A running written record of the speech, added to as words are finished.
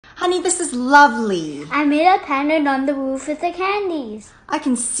Honey, this is lovely. I made a pendant on the roof with the candies. I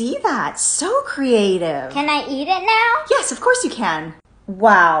can see that. So creative. Can I eat it now? Yes, of course you can.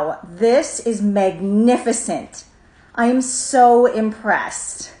 Wow, this is magnificent. I am so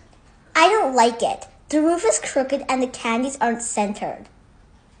impressed. I don't like it. The roof is crooked and the candies aren't centered.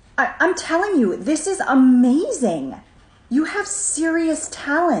 I'm telling you, this is amazing. You have serious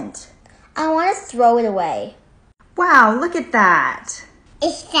talent. I want to throw it away. Wow, look at that.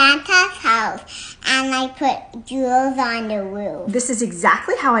 It's Santa's house, and I put jewels on the roof. This is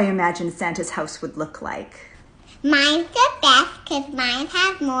exactly how I imagined Santa's house would look like. Mine's the best because mine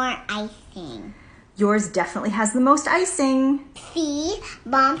has more icing. Yours definitely has the most icing. See,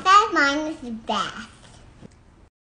 Mom said mine was the best.